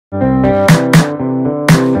Whoa.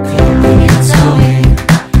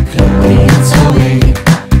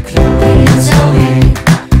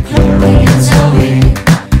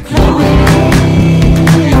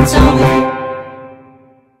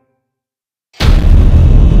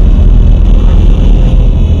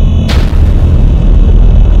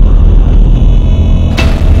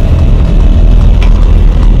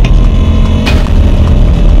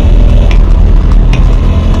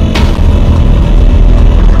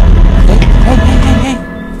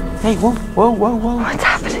 What's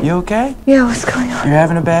happening? You okay? Yeah, what's going on? You're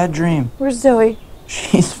having a bad dream. Where's Zoe?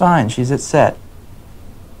 She's fine. She's at set.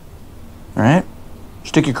 All right?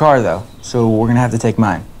 She took your car, though, so we're gonna have to take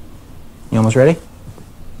mine. You almost ready?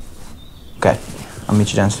 Okay. I'll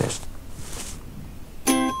meet you downstairs.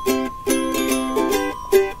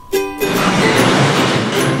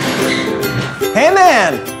 Hey,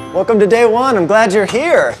 man! Welcome to day one. I'm glad you're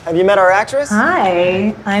here. Have you met our actress?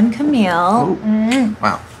 Hi, I'm Camille.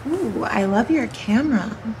 Wow. Ooh, I love your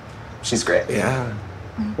camera. She's great. Yeah.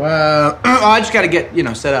 Well, I just gotta get,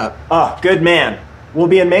 set up. Oh, good man. We'll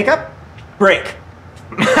be in makeup? Break.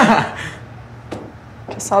 Guess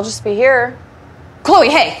I'll just be here. Chloe,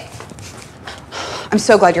 hey! I'm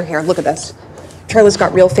so glad you're here. Look at this. Charlie's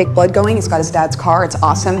got real fake blood going. He's got his dad's car. It's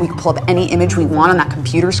awesome. We can pull up any image we want on that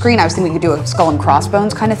computer screen. I was thinking we could do a skull and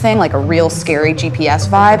crossbones kind of thing, like a real scary GPS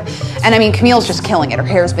vibe. And I mean, Camille's just killing it. Her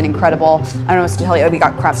hair's been incredible. I don't know what to tell you. We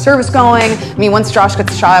got craft service going. I mean, once Josh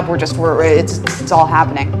gets the shot up, it's all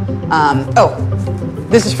happening. Oh,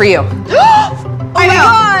 this is for you. Oh my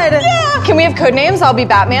God! Yeah! Can we have code names? I'll be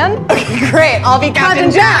Batman. Okay, great. I'll be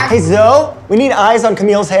Captain Jack. Hey, Zoe, we need eyes on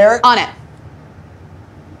Camille's hair. On it.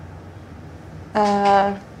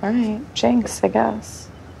 All right. Jinx, I guess.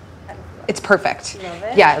 It's perfect. Love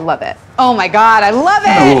it? Yeah, I love it. Oh my God, I love it!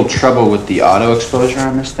 I had a little trouble with the auto exposure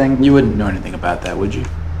on this thing. You wouldn't know anything about that, would you?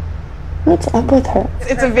 What's up with her?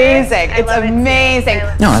 It's amazing. It's amazing.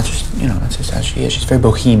 No, that's just how she is. She's very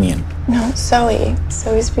bohemian. No, it's Zoe.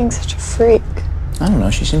 Zoe's being such a freak. I don't know,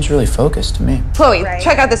 she seems really focused to me. Chloe,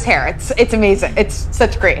 check out this hair. It's amazing. It's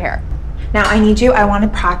such great hair. Now I want to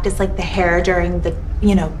practice like the hair during the,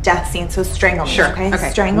 death scene. So strangle me, okay?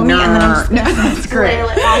 Strangle me, and then I'm just that's great.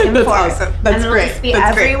 It back and That's forth. awesome. That's and great. Just be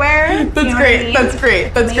That's everywhere. Great. That's great. That's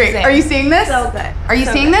great. That's great. Are you seeing this? So good. Are you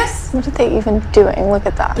seeing this? What are they even doing? Look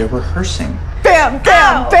at that. They're rehearsing. Bam,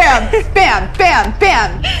 bam, bam, bam, bam,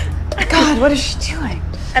 bam. God, what is she doing?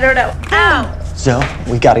 I don't know. Ow! Zoe,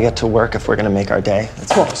 we gotta get to work if we're gonna make our day.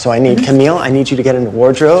 That's cool. So I need Camille, I need you to get in the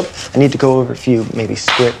wardrobe. I need to go over a few maybe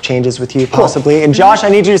script changes with you, possibly. And Josh, I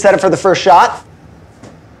need you to set up for the first shot.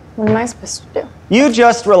 What am I supposed to do? You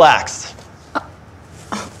just relax. You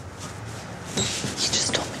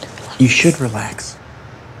just told me to relax. You should relax.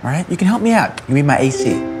 All right? You can help me out. You need my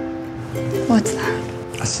AC. What's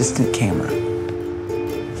that? Assistant camera.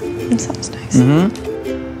 That sounds nice.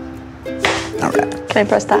 All right. Can I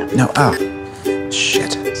press that? No,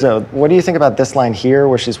 shit. So what do you think about this line here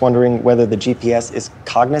where she's wondering whether the GPS is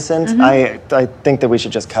cognizant? I think that we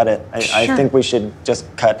should just cut it. I think we should just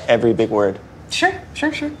cut every big word. Sure.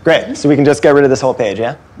 Great, so we can just get rid of this whole page,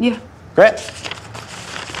 yeah? Yeah. Great.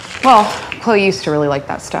 Well, Chloe used to really like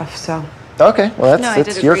that stuff, so. Okay, well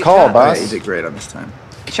that's your call, boss. You did great on this time.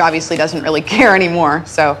 She obviously doesn't really care anymore,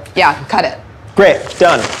 so yeah, cut it. Great,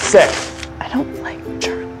 done, sick. I don't like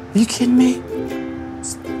Charlie. Are you kidding me?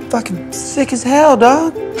 It's fucking sick as hell,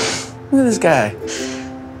 dog. Look at this guy.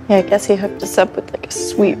 Yeah, I guess he hooked us up with like a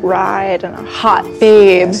sweet ride and a hot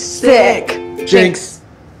babe. Sick. Jinx.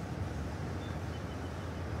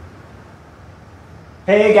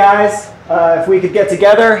 Hey guys, if we could get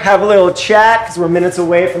together, have a little chat, because we're minutes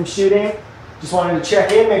away from shooting. Just wanted to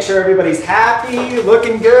check in, make sure everybody's happy,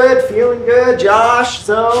 looking good, feeling good. Josh,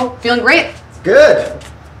 so? Feeling great. Good.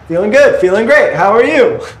 Feeling good, feeling great. How are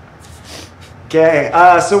you? Okay,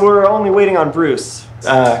 so we're only waiting on Bruce.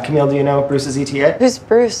 Camille, do you know Bruce's ETA? Who's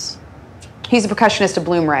Bruce? He's a percussionist at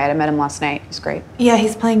Bloom Riot. I met him last night. He's great. Yeah,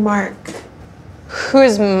 he's playing Mark.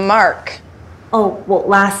 Who's Mark? Oh, well,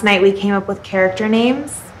 last night we came up with character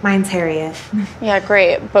names. Mine's Harriet. Yeah,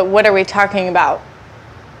 great. But what are we talking about?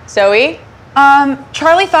 Zoe?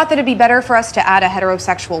 Charlie thought that it'd be better for us to add a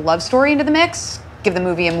heterosexual love story into the mix, give the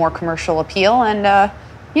movie a more commercial appeal, and,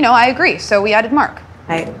 I agree, so we added Mark.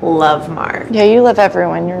 I love Mark. Yeah, you love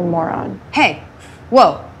everyone. You're a moron. Hey,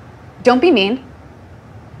 whoa, don't be mean.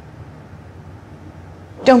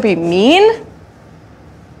 Don't be mean?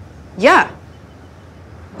 Yeah,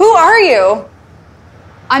 Who are you?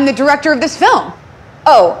 I'm the director of this film.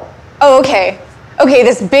 Oh, okay. Okay,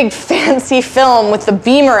 this big fancy film with the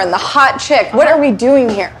beamer and the hot chick. What are we doing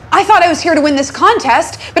here? I thought I was here to win this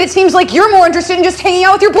contest, but it seems like you're more interested in just hanging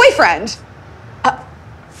out with your boyfriend.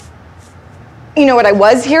 You know what, I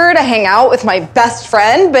was here to hang out with my best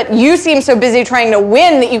friend, but you seem so busy trying to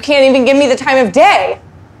win that you can't even give me the time of day.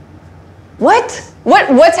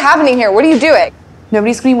 What's happening here? What are you doing?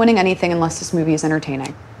 Nobody's gonna be winning anything unless this movie is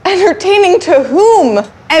entertaining. Entertaining to whom?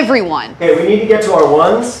 Everyone. Okay, we need to get to our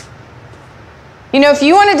ones. You know, if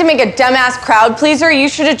you wanted to make a dumbass crowd pleaser, you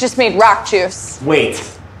should have just made rock juice. Wait.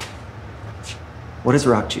 What is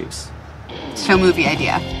rock juice? So movie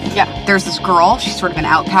idea. Yeah. There's this girl, she's sort of an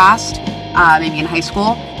outcast, maybe in high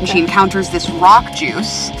school, and she encounters this rock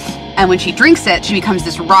juice, and when she drinks it, she becomes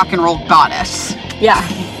this rock and roll goddess. Yeah.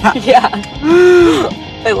 Yeah.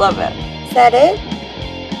 I love it. Is that it?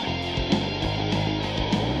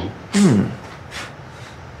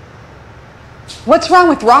 What's wrong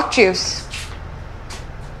with rock juice?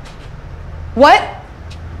 What?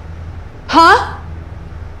 Huh?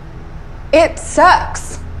 It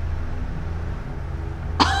sucks.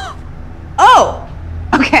 Oh,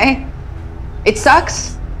 okay. It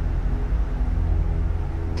sucks.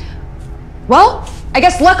 Well, I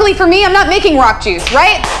guess luckily for me, I'm not making rock juice,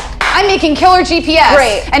 right? I'm making killer GPS.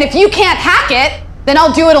 Great. And if you can't hack it, then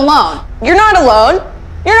I'll do it alone. You're not alone.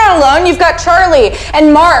 You're not alone. You've got Charlie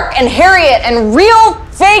and Mark and Harriet and real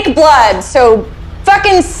fake blood. So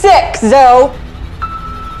fucking sick, Zoe.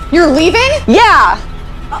 You're leaving? Yeah.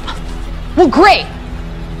 Well, great.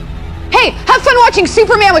 Hey, have fun watching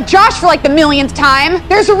Superman with Josh for like the millionth time.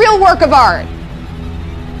 There's a real work of art.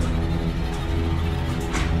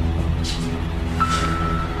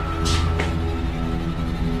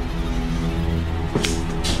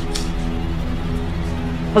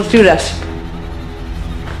 Let's do this.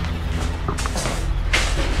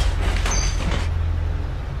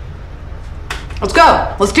 Let's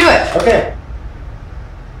go. Let's do it. Okay.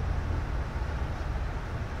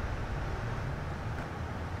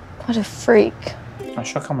 What a freak. I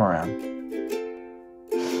shall come around.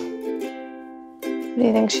 What do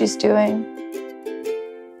you think she's doing?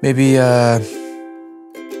 Maybe,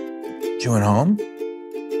 she went home?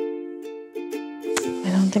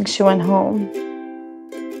 I don't think she went home.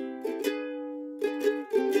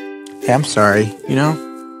 Hey, I'm sorry, you know?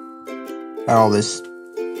 About all this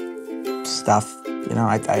stuff, you know,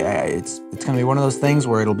 it's gonna be one of those things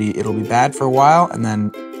where it'll be bad for a while and then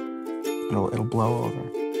it'll blow over.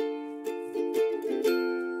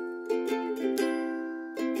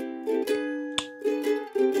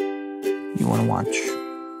 You wanna watch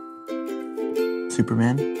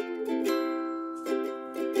Superman?